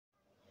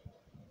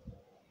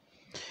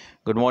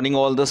Good morning,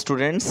 all the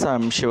students.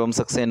 I'm Shivam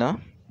Saxena,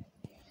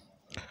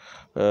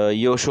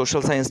 your social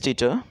science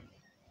teacher.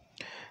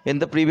 In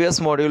the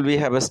previous module, we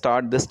have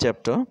started this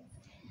chapter,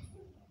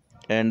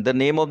 and the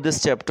name of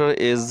this chapter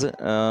is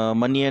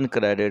Money and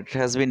Credit. It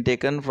has been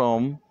taken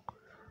from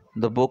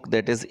the book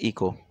that is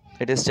Eco.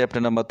 It is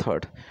chapter number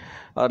 3rd.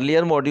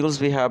 Earlier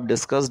modules, we have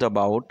discussed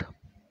about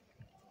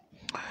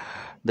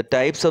the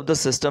types of the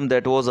system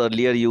that was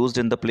earlier used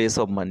in the place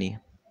of money.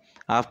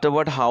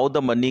 Afterward, how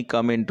the money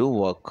come into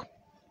work.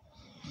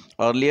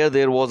 Earlier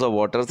there was a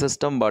barter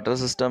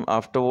system.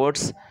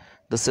 Afterwards,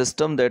 the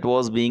system that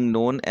was being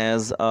known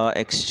as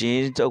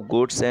exchange of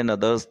goods and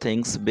other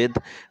things with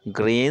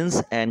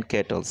grains and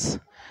kettles.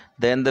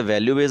 Then the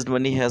value-based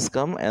money has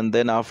come, and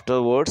then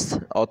afterwards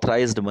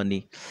authorized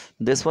money.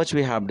 This much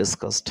we have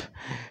discussed.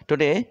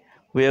 Today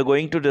we are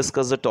going to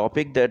discuss the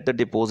topic that the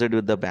deposit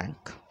with the bank.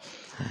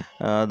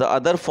 The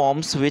other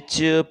forms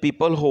which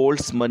people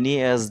holds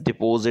money as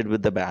deposit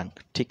with the bank.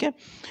 Okay?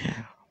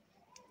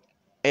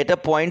 At a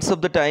points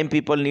of the time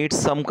people need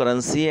some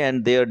currency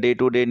and their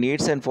day-to-day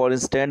needs, and for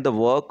instance the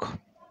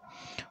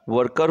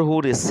worker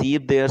who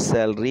receive their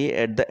salary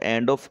at the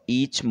end of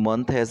each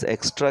month has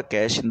extra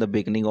cash in the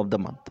beginning of the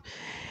month.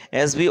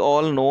 As we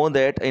all know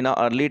that in our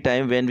early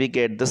time when we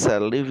get the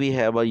salary, we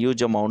have a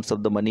huge amounts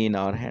of the money in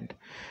our hand,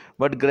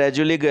 but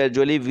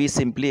gradually we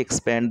simply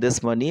expand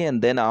this money, and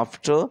then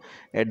after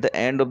at the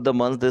end of the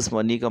month this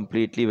money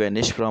completely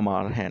vanish from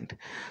our hand.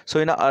 So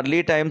in our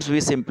early times we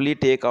simply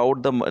take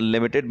out the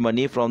limited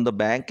money from the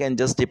bank and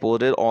just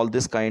deposit all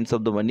these kinds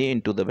of the money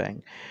into the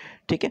bank.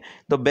 Okay.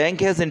 The bank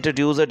has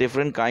introduced a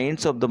different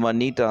kinds of the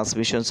money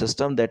transmission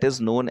system that is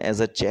known as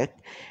a check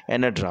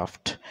and a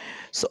draft.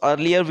 So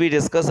earlier we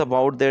discussed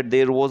about that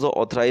there was a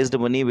authorized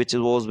money which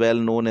was well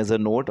known as a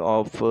note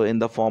of in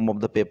the form of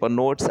the paper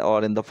notes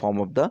or in the form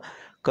of the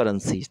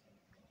currency.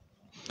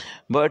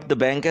 But the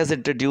bank has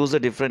introduced a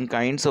different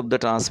kinds of the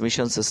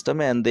transmission system,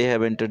 and they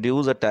have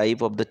introduced a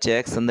type of the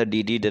checks and the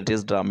DD, that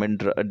is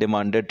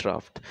demanded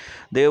draft.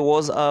 There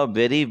was a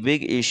very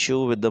big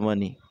issue with the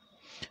money,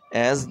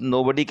 as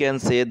nobody can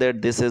say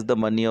that this is the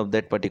money of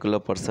that particular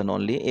person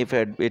only if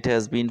it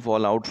has been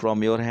fall out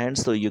from your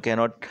hands, so you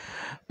cannot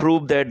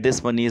prove that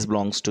this money is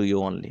belongs to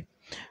you only.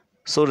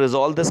 So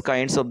resolve this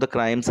kinds of the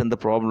crimes and the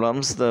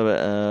problems,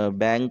 the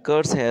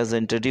bankers has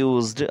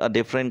introduced a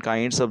different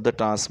kinds of the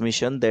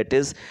transmission, that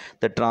is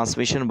the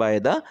transmission by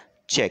the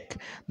check.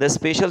 The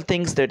special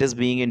things that is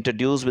being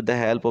introduced with the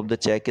help of the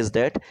check is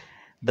that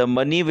the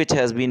money which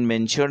has been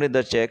mentioned in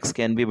the checks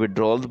can be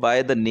withdrawn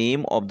by the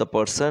name of the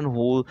person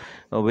who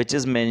which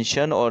is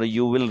mentioned, or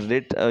you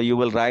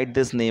will write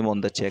this name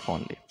on the check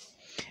only.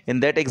 In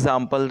that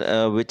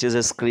example which is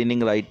a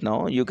screening right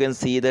now, you can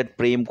see that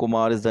Prem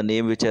Kumar is the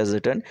name which has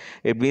written.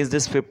 It means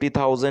this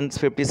 57,000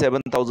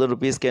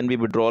 rupees can be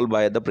withdrawn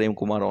by the Prem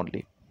Kumar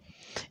only.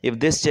 If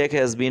this check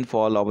has been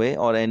fall away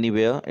or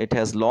anywhere it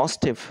has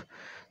lost, if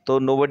so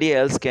nobody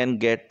else can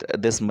get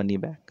this money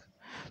back.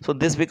 So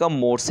this become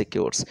more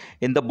secure.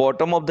 In the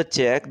bottom of the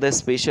check the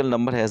special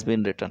number has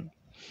been written,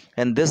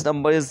 and this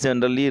number is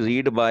generally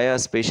read by a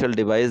special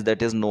device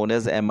that is known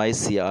as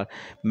MICR,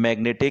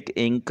 magnetic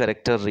ink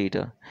character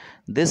reader.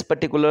 This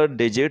particular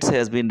digits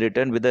has been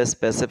written with a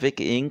specific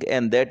ink,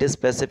 and that is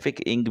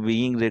specific ink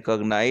being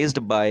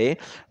recognized by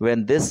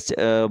when this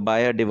by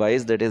a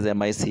device that is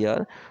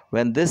MICR.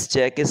 When this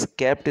check is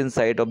kept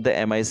inside of the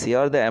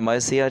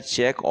MICR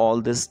check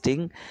all this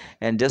thing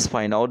and just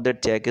find out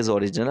that check is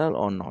original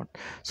or not.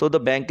 So the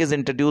bank is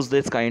introduced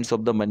this kinds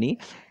of the money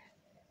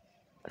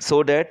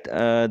so that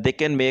they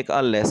can make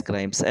a less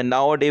crimes. And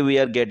nowadays we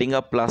are getting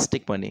a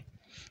plastic money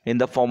in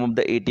the form of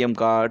the ATM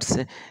cards,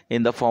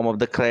 in the form of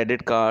the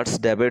credit cards,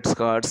 debits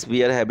cards.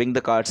 We are having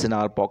the cards in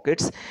our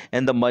pockets,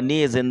 and the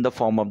money is in the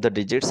form of the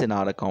digits in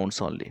our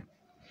accounts only.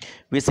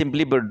 We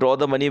simply withdraw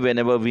the money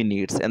whenever we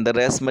needs, and the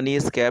rest money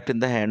is kept in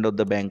the hand of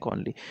the bank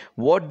only.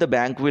 What the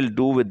bank will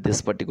do with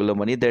this particular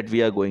money, that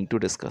we are going to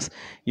discuss.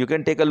 You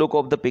can take a look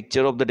of the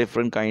picture of the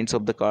different kinds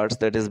of the cards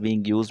that is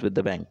being used with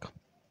the bank,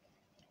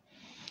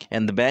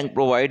 and the bank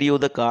provide you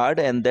the card,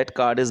 and that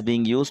card is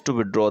being used to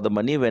withdraw the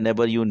money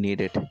whenever you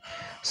need it.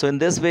 So in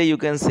this way you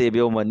can save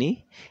your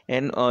money,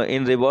 and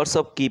in reverse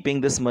of keeping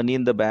this money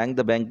in the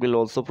bank will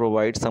also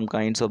provide some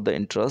kinds of the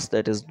interest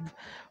that is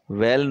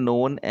well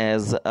known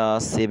as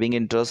saving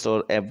interest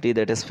or FD,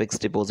 that is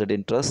fixed deposit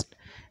interest,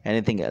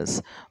 anything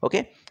else.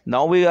 Okay,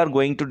 now we are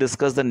going to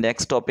discuss the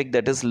next topic,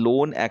 that is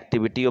loan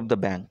activity of the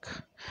bank.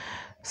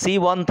 See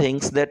one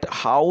things that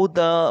how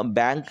the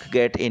bank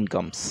get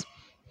incomes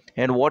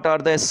and what are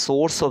the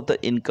source of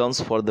the incomes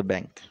for the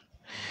bank.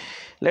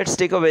 Let's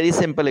take a very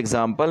simple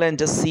example and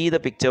just see the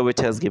picture which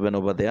has given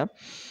over there.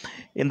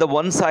 In the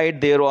one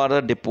side there are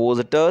the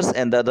depositors,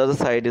 and the other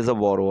side is the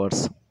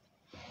borrowers.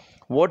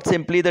 What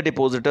simply the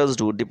depositors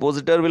do,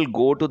 depositor will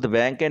go to the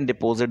bank and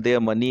deposit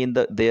their money in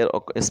their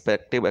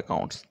respective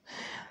accounts,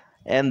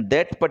 and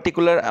that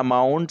particular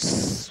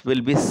amounts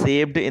will be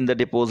saved in the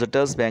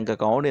depositor's bank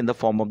account in the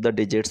form of the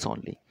digits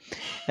only,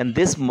 and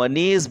this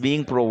money is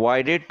being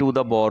provided to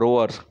the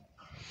borrower,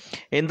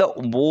 In the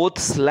both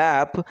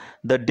slab,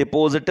 the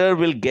depositor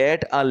will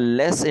get a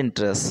less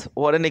interest.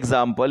 For an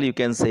example, you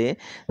can say,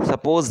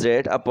 suppose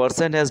that a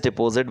person has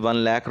deposited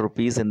 1 lakh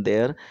rupees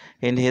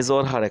in his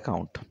or her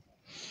account.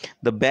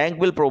 The bank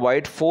will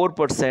provide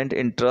 4%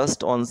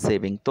 interest on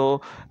saving.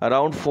 So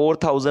around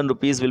 4,000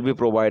 rupees will be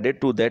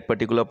provided to that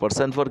particular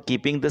person for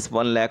keeping this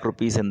 1 lakh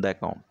rupees in the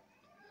account.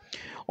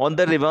 On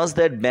the reverse,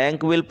 that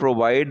bank will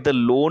provide the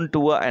loan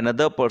to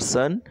another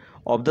person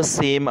of the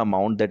same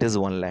amount, that is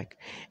 1 lakh,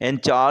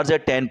 and charge a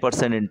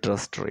 10%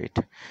 interest rate.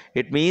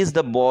 It means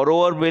the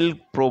borrower will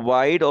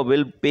provide or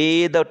will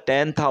pay the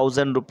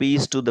 10,000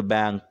 rupees to the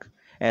bank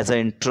as an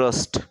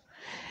interest,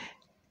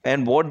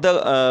 and what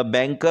the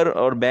banker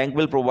or bank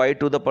will provide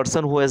to the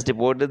person who has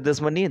deposited this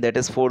money, that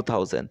is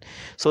 4,000.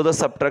 So the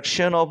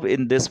subtraction of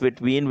in this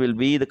between will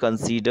be the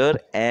consider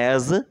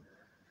as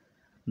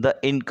the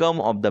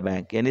income of the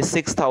bank, and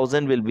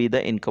 6,000 will be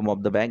the income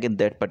of the bank in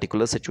that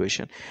particular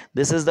situation.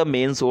 This is the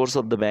main source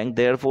of the bank.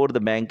 Therefore the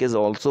bank is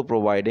also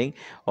providing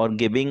or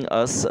giving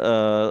us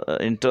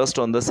interest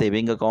on the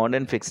saving account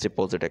and fixed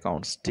deposit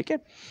accounts. Okay,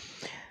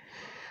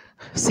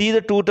 see,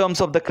 the two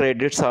terms of the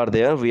credits are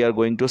there. We are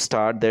going to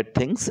start that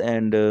things,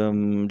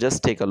 and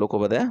just take a look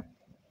over there.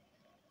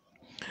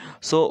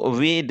 So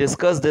we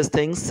discuss these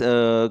things,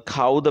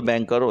 how the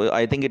banker,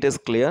 I think it is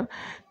clear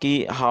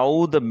ki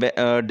how the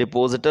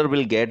depositor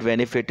will get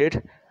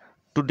benefited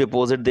to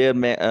deposit their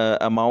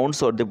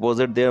amounts or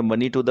deposit their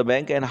money to the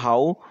bank, and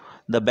how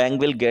the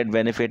bank will get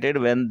benefited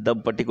when the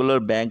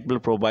particular bank will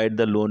provide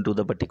the loan to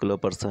the particular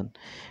person,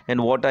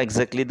 and what are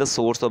exactly the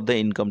source of the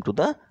income to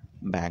the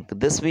bank.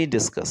 This we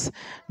discuss.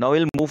 Now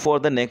we'll move for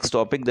the next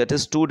topic, that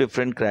is two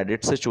different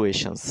credit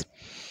situations.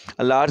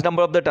 A large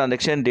number of the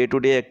transaction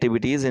day-to-day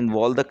activities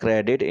involve the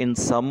credit in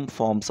some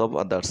forms of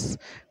others.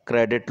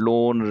 Credit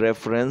loan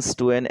reference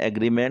to an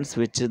agreements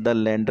which the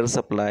lender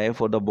supply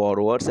for the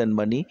borrowers and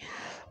money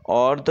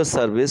or the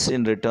service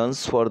in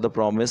returns for the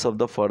promise of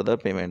the further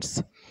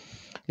payments.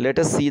 Let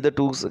us see the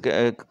two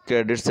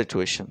credit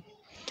situation.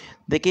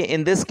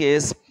 In this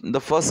case,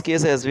 the first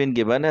case has been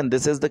given, and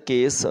this is the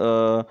case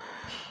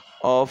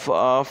of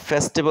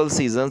festival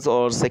seasons,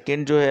 और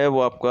second जो है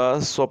वो आपका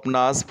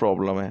Swapna's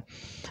problem है.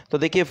 तो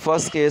देखिए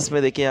first case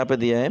में देखिए यहाँ पे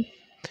दिया है,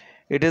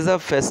 it is a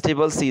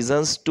festival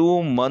seasons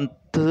 2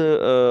 month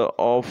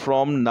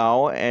from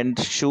now, and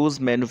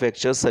shoes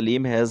manufacturer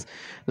Salim has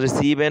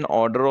received an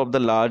order of the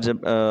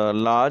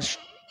large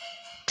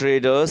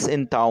traders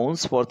in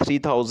towns for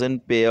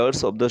 3,000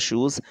 pairs of the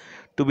shoes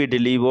to be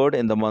delivered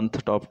in the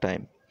month of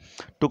time.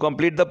 To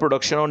complete the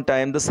production on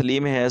time, the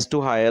Salim has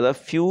to hire a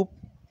few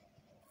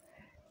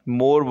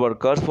more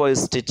workers for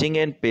stitching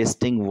and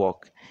pasting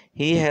work.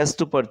 He has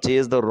to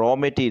purchase the raw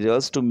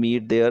materials to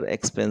meet their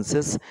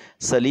expenses.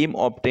 Salim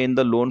obtained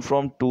the loan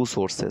from two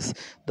sources.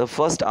 The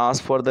first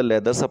asked for the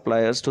leather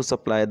suppliers to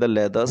supply the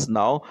leathers,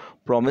 now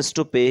promised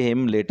to pay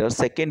him later.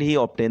 Second, he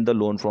obtained the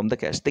loan from the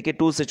cash. Take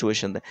two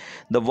situations.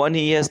 The one,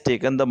 he has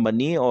taken the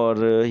money or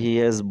he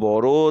has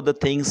borrowed the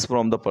things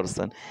from the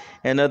person.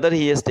 Another,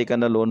 he has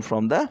taken a loan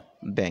from the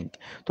bank.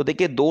 तो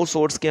देखिए दो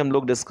source के हम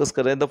लोग discuss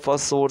कर रहे हैं. The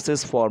first source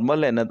is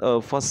formal and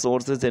first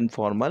source is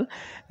informal,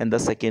 and the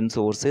second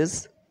source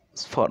is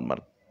formal.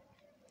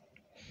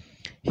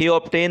 He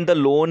obtained the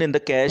loan in the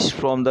cash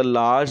from the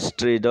large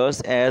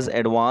traders as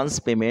advance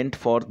payment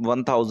for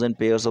 1,000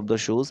 pairs of the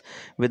shoes,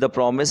 with a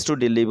promise to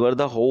deliver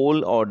the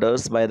whole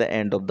orders by the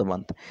end of the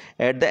month.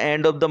 At the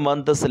end of the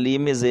month, the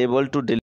Salim is able to deliver